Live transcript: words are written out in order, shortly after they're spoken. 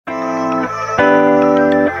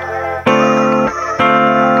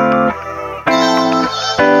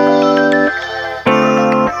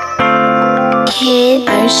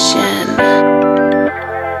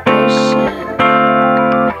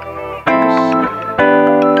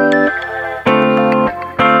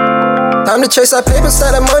Time to chase that paper,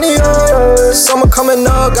 stack that money up. Summer coming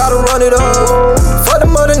up, gotta run it up. Fuck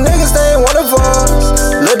them other niggas, they ain't one of us.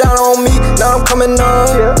 Look down on me, now I'm coming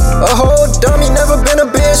up. A whole dummy, never been a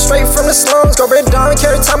bitch. Straight from the slums, go red down,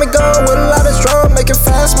 carry Tommy gun with a lot of drum. Making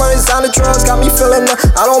fast money, down the drugs, got me feeling up.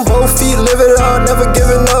 Out on both feet, live it up, never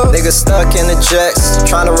giving up. Niggas stuck in the jacks,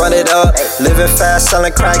 trying to run it up. Living fast,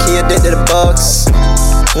 selling crack, he addicted to bucks.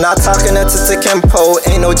 Not talking that to Kimpo,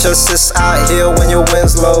 ain't no justice out here when your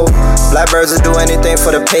wind's low. Blackbirds will do anything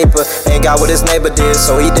for the paper, ain't got what his neighbor did,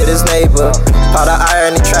 so he did his neighbor. Part of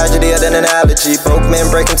irony, tragedy, than an allergy. Broke men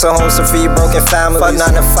break into homes to feed broken families. Fuck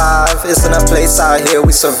 9 to 5, it's enough place out here.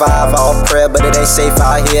 We survive all prayer, but it ain't safe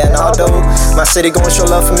out here. And although my city gon' show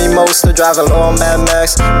love for me most, to drive a low on Mad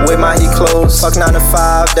Max with my heat closed. Fuck 9 to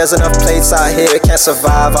 5, there's enough plates out here. Can't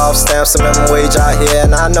survive off stamps and minimum wage out here.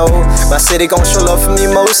 And I know my city gon' show love for me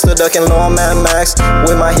most, to ducking low on Mad Max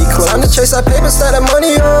with my heat closed. Time to chase that paper, stack that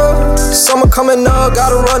money up. Summer coming up,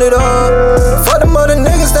 gotta run it up. Fuck them other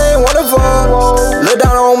niggas, they ain't one of us. Look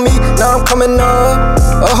down on me, now I'm coming up.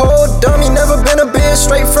 A whole dummy, never been a bitch.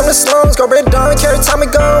 Straight from the slums, go red down, carry Tommy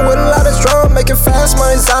gun with a lot of drum. Making fast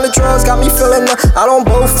money, down the drugs, got me feeling up. Out on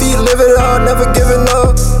both feet, live it up, never giving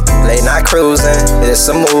up. Late night cruising, it's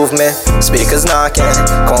a movement. Speakers knocking,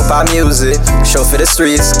 compa music. Show for the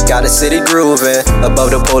streets, got the city grooving.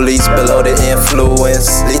 Above the police, below the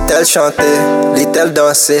influence. Little chanter, little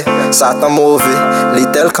danser, ça t'en mauvais.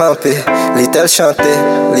 Little camper, little chanter,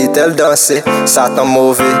 little danser, ça t'en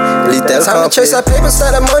mauvais. Little camper. Time to chase that paper,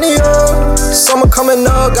 stack that money up. Summer coming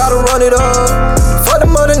up, gotta run it up. Fuck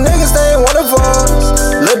them other niggas, they ain't one of us.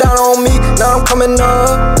 Look down on me, now I'm coming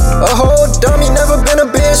up. A whole dummy, never been a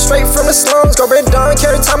bitch. Straight from the slums, go red down,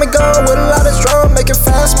 carry Tommy gun with a lot of drum. Making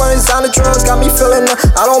fast money, down the drugs, got me feeling up.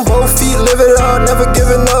 Out on both feet, live it up, never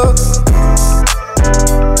giving up.